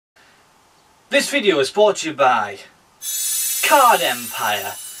This video is brought to you by Card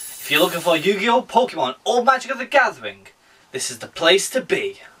Empire. If you're looking for Yu-Gi-Oh!, Pokemon or Magic of the Gathering, this is the place to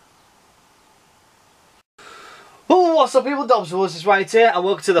be. Oh, what's up people, Dobbsyrules is right here and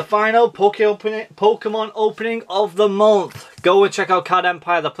welcome to the final Pokemon opening of the month. Go and check out Card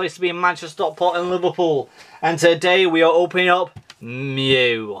Empire, the place to be in Manchester, Stockport and Liverpool. And today we are opening up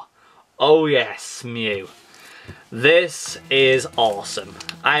Mew. Oh yes, Mew. This is awesome.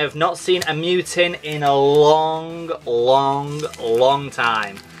 I have not seen a Mew tin in a long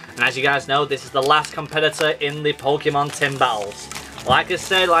time. And as you guys know, this is the last competitor in the Pokemon tin battles. Like I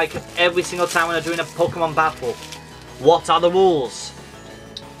said, like every single time when I'm doing a Pokemon battle, what are the rules?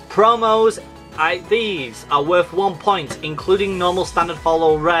 Promos, these are worth 1 point, including normal standard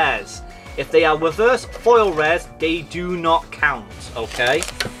holo rares. If they are reverse foil rares, they do not count, okay?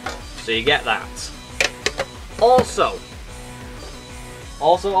 So you get that. Also,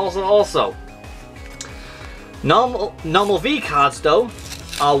 normal V cards though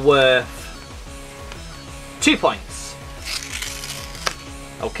are worth 2 points.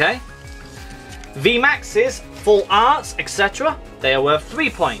 Okay. V maxes, full arts, etc. they are worth 3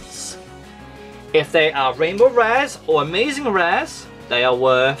 points. If they are rainbow rares or amazing rares, they are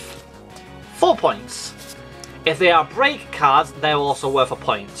worth 4 points. If they are break cards, they're also worth a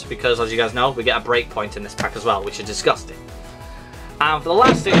point, because as you guys know, we get a break point in this pack as well, which is disgusting. And for the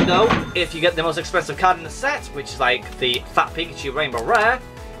last thing though, if you get the most expensive card in the set, which is like the Fat Pikachu Rainbow Rare,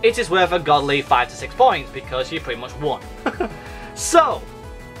 it is worth a godly 5 to 6 points, because you pretty much won. So,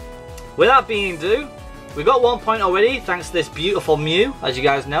 with that being due, we got 1 point already, thanks to this beautiful Mew, as you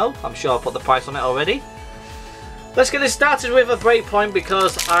guys know. I'm sure I put the price on it already. Let's get this started with a break point,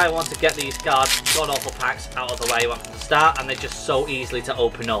 because I want to get these cards, god-awful packs, out of the way right from the start, and they're just so easily to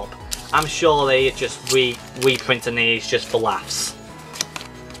open up. I'm sure they just reprinting these just for laughs.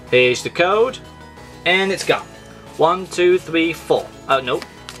 Here's the code, and it's gone. 1, 2, 3, 4. Oh, no,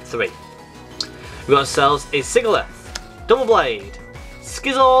 3. We've got ourselves a Sigalith, Double Blade,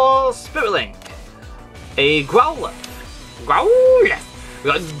 Skizzle, Spirit Link, a Growlithe, we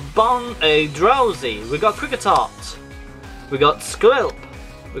got a Drowsy, we got Kricketot, we got Squilp,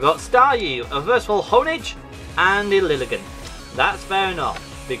 we got Staryu, a versatile Honedge, and a Lilligant. That's fair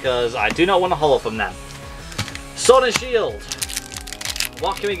enough, because I do not want a holo from them. Sword and Shield.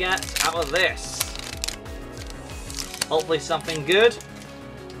 What can we get out of this? Hopefully something good,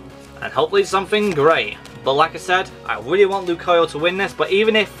 and hopefully something great. But like I said, I really want Lucario to win this, but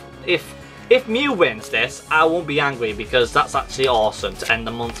even if Mew wins this, I won't be angry, because that's actually awesome to end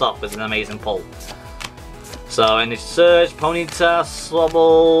the month off with an amazing pull. So, in this Surge, Ponyta,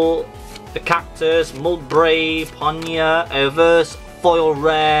 Slobble, the Cactus, Mudbray, Ponya, a reverse foil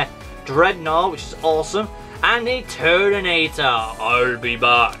rare, Dreadnought, which is awesome, and a Turtonator, I'll be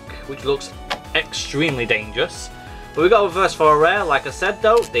back, which looks extremely dangerous. But we got a reverse foil rare, like I said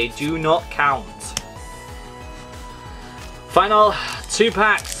though, they do not count. Final 2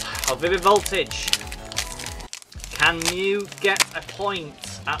 packs of Vivid Voltage. Can Mew get a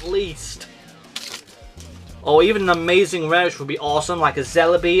point at least? Or even an amazing rare, which would be awesome, like a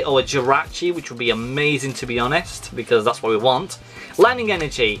Celebi or a Jirachi, which would be amazing to be honest, because that's what we want. Lightning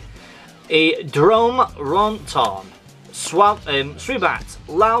Energy, a Drome Ronton, Swibat,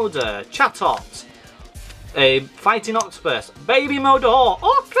 Louder, Chatot, a Fighting Octopus, Baby Modor,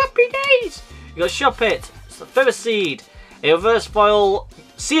 oh crappy days! You got Shuppet, Ferroseed, a reverse foil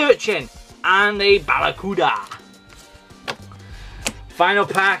Sea Urchin, and a Barracuda. Final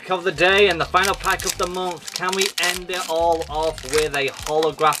pack of the day and the final pack of the month. Can we end it all off with a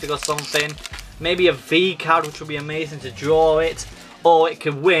holographic or something? Maybe a V card, which would be amazing to draw it, or it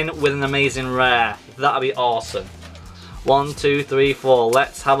could win with an amazing rare. That'd be awesome. 1, 2, 3, 4.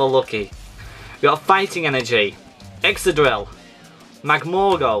 Let's have a looky. We got Fighting Energy, Excadrill,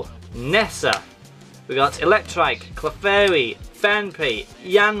 Magmorgo, Nessa. We got Electrike, Clefairy, Fenpy,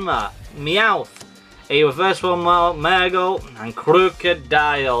 Yanma, Meowth, a reverse foil Mergo, and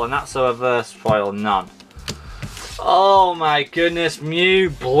Crocodile, and that's a reverse foil none. Oh my goodness, Mew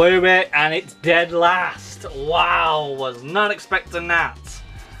blew it, and it's dead last. Wow, was not expecting that.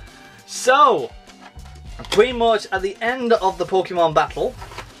 So, pretty much at the end of the Pokemon battle,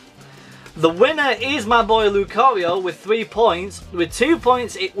 the winner is my boy Lucario with 3 points. With 2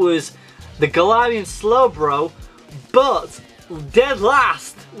 points, it was the Galarian Slowbro, but dead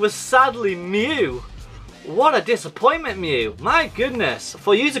last was sadly Mew. What a disappointment, Mew. My goodness,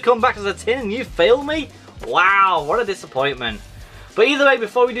 for you to come back as a tin and you fail me? Wow, what a disappointment. But either way,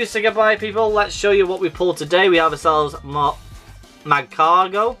 before we do say goodbye, people, let's show you what we pulled today. We have ourselves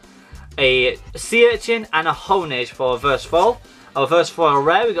Magcargo, a Sea Urchin, and a Honedge for a reverse foil. Our first for a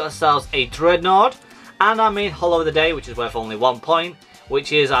rare, we got ourselves a Dreadnought. And our main holo of the day, which is worth only 1 point,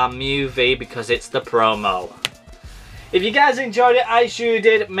 which is our Mew V because it's the promo. If you guys enjoyed it, as you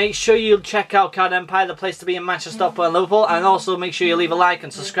did, make sure you check out Card Empire, the place to be in Manchester, Stockport and Liverpool. And also make sure you leave a like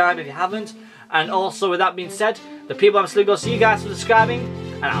and subscribe if you haven't. And also, with that being said, the people I'm still going to see you guys for subscribing.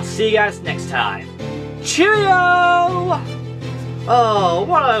 And I'll see you guys next time. Cheerio! Oh,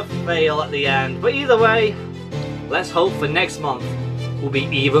 what a fail at the end. But either way, let's hope for next month will be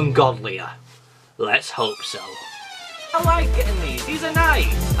even godlier. Let's hope so. I like getting these are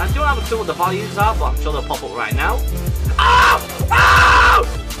nice. I don't have a clue what the values are, but I'm sure they'll pop up right now. Oh! Oh!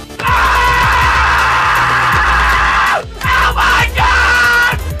 Oh! Oh my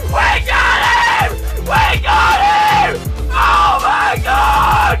god! We got him! We got him! Oh my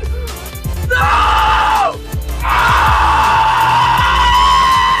god! No! Oh!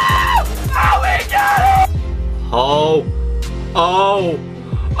 Oh, we got him! Oh! Oh!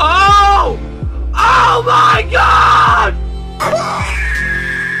 Oh! Oh my god!